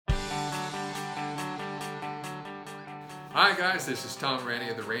Hi guys, this is Tom Rainey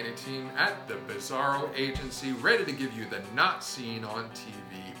of the Rainey team at the Bizarro Agency, ready to give you the not seen on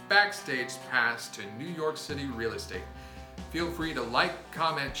TV backstage pass to New York City real estate. Feel free to like,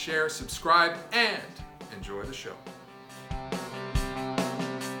 comment, share, subscribe, and enjoy the show.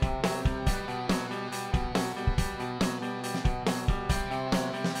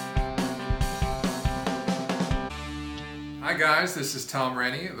 Hi guys, this is Tom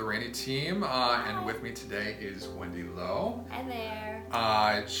Rainey of the Rainey team, and with me today is Wendy Lo. Hi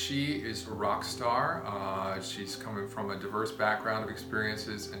there. She is a rock star. She's coming from a diverse background of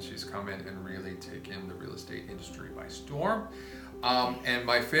experiences, and she's come in and really taken the real estate industry by storm. And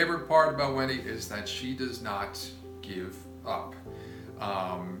my favorite part about Wendy is that she does not give up.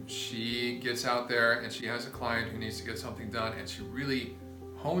 She gets out there and she has a client who needs to get something done, and she really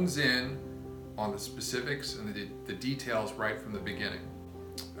hones in on the specifics and the details right from the beginning.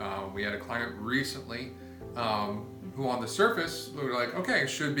 We had a client recently who on the surface looked like, okay,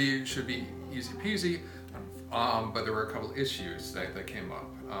 should be easy peasy, but there were a couple issues that came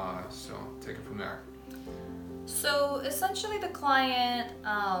up. So take it from there. So essentially the client,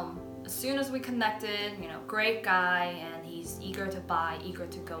 as soon as we connected, great guy, and he's eager to buy, eager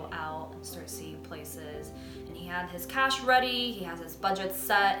to go out and start seeing places. And he had his cash ready, he has his budget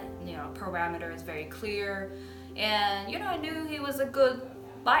set, parameter is very clear. And I knew he was a good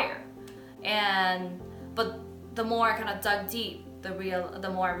buyer. But the more I kind of dug deep,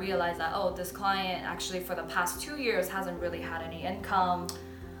 the more I realized that, this client actually for the past 2 years hasn't really had any income.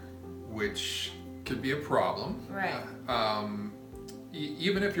 Which could be a problem. Right.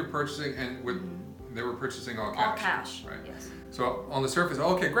 Even if you're purchasing, and they were purchasing all cash. All cash, right? Yes. So on the surface,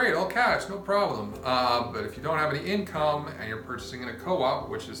 okay, great, all cash, no problem. But if you don't have any income and you're purchasing in a co-op,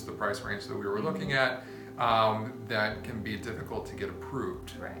 which is the price range that we were looking at, that can be difficult to get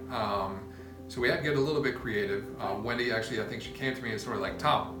approved. Right. So we had to get a little bit creative. Wendy, actually, I think she came to me and sort of like,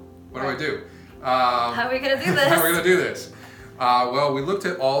 Tom, what do I do? How are we going to do this? How are we going to do this? Well, we looked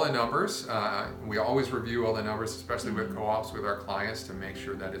at all the numbers. We always review all the numbers, especially with co-ops, with our clients, to make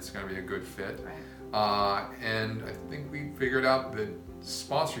sure that it's going to be a good fit. Right. And I think we figured out that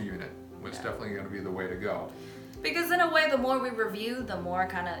sponsor unit was definitely going to be the way to go. Because in a way, the more we review, the more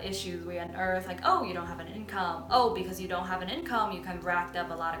kind of issues we unearth, like, you don't have an income. Because you don't have an income, you can rack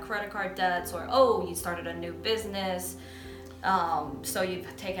up a lot of credit card debts, or you started a new business, so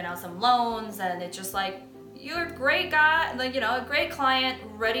you've taken out some loans, and it's just like, you're a great guy, a great client,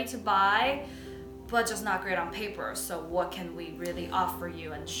 ready to buy, but just not great on paper. So what can we really offer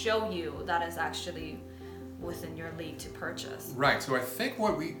you and show you that is actually within your league to purchase? Right. So I think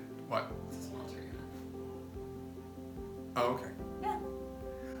what? Oh, okay.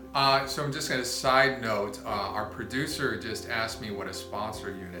 Yeah. So I'm just going to side note, our producer just asked me what a sponsor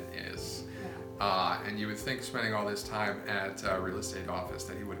unit is. And you would think spending all this time at a real estate office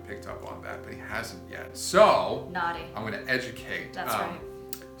that he would have picked up on that, but he hasn't yet. So Naughty. I'm going to educate. That's right.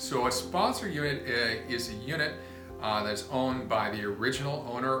 So a sponsor unit is a unit that's owned by the original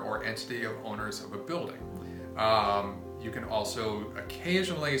owner or entity of owners of a building. You can also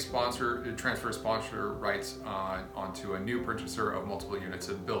occasionally transfer sponsor rights onto a new purchaser of multiple units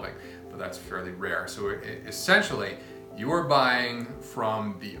of the building, but that's fairly rare. So essentially, you are buying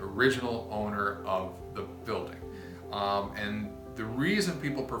from the original owner of the building. And the reason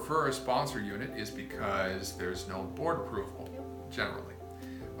people prefer a sponsor unit is because there's no board approval, generally.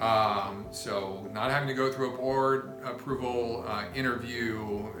 So not having to go through a board approval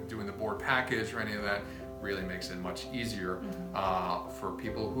interview, doing the board package or any of that really makes it much easier for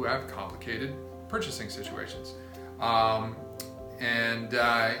people who have complicated purchasing situations. And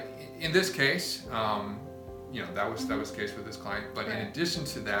in this case, that was the case with this client. But in addition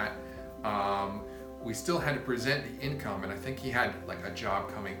to that, we still had to present the income, and I think he had like a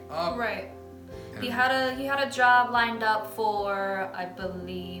job coming up. Right. He had a job lined up for, I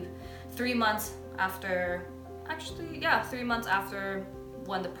believe, 3 months after. Actually, 3 months after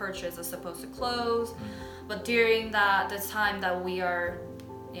when the purchase is supposed to close. But during this time that we are,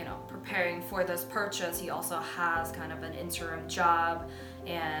 preparing for this purchase, he also has kind of an interim job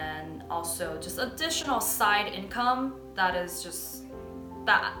and also just additional side income that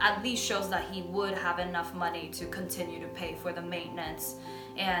at least shows that he would have enough money to continue to pay for the maintenance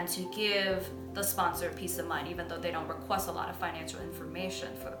and to give the sponsor peace of mind, even though they don't request a lot of financial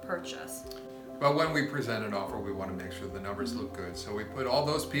information for the purchase. But when we present an offer, we want to make sure the numbers look good. So we put all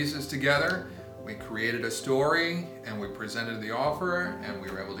those pieces together, we created a story, and we presented the offer, and we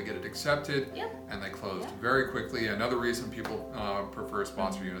were able to get it accepted, and they closed very quickly. Another reason people prefer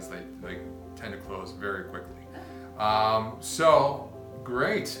sponsor units, they tend to close very quickly. So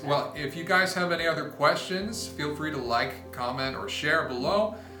Great. Well, if you guys have any other questions, feel free to like, comment, or share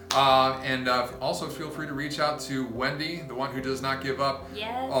below. And also feel free to reach out to Wendy, the one who does not give up,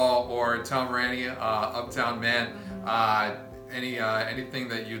 Yes. or Tom Rainey, Uptown Man. Anything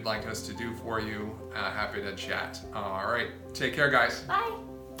that you'd like us to do for you, happy to chat. All right. Take care, guys. Bye.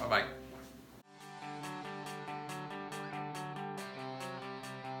 Bye-bye.